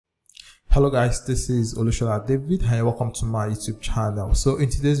Hello guys, this is Olushola David and welcome to my YouTube channel. So in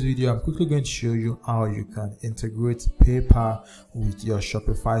today's video, I'm quickly going to show you how you can integrate PayPal with your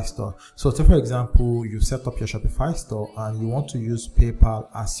Shopify store. So take for example, you set up your Shopify store and you want to use PayPal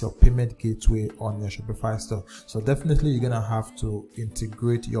as your payment gateway on your Shopify store. So definitely you're gonna have to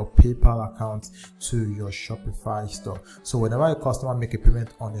integrate your PayPal account to your Shopify store. So whenever a customer make a payment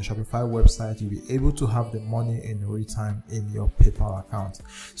on your Shopify website, you'll be able to have the money in real time in your PayPal account.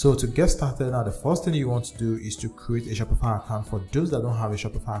 So to get started now, the first thing you want to do is to create a Shopify account for those that don't have a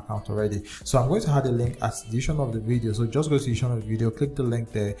Shopify account already. So I'm going to add a link at the description of the video. So just go to the description of the video, click the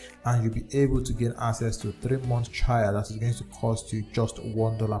link there, and you'll be able to gain access to a 3-month trial that is going to cost you just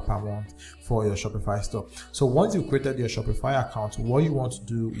 $1 per month for your Shopify store. So once you've created your Shopify account, what you want to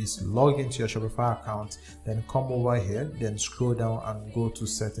do is log into your Shopify account, then come over here, then scroll down and go to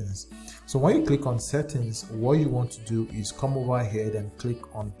settings. So when you click on settings, what you want to do is come over here, then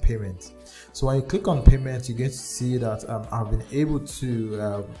click on payment. So when you click on payment, you get to see that I've been able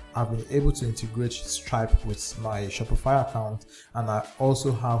to integrate Stripe with my Shopify account, and I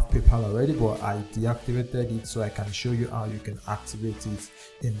also have PayPal already, but I deactivated it so I can show you how you can activate it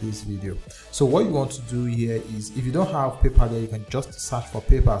in this video. So what you want to do here is, if you don't have PayPal there, you can just search for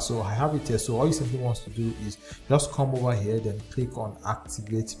PayPal. So I have it here. So all you simply want to do is just come over here, then click on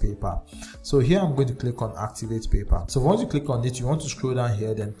activate PayPal. So here I'm going to click on activate PayPal. So once you click on it, you want to scroll down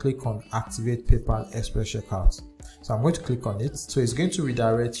here, then click on activate PayPal Express Checkout. So I'm going to click on it. So it's going to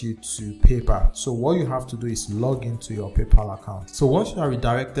redirect you to PayPal. So what you have to do is log into your PayPal account. So once you are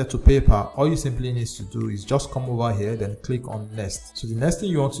redirected to PayPal, all you simply need to do is just come over here, then click on next. So the next thing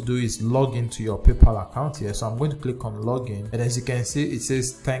you want to do is log into your PayPal account here. So I'm going to click on login, and as you can see, it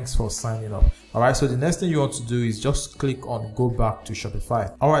says thanks for signing up. All right, so the next thing you want to do is just click on go back to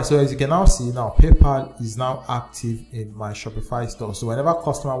Shopify. All right, so as you can now see, now PayPal is now active in my Shopify store. So whenever a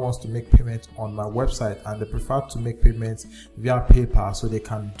customer wants to make payment on my website and they prefer to make payments via PayPal, so they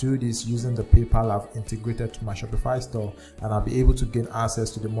can do this using the PayPal I've integrated to my Shopify store, and I'll be able to gain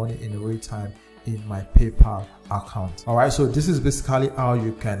access to the money in real time in my PayPal account. All right, so this is basically how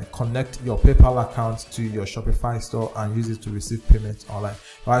you can connect your PayPal account to your Shopify store and use it to receive payments online.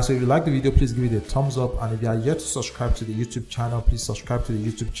 All right, so if you like the video, please give it a thumbs up, and if you are yet to subscribe to the YouTube channel, please subscribe to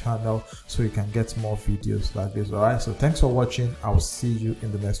the YouTube channel so you can get more videos like this. All right, so thanks for watching. I will see you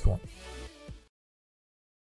in the next one.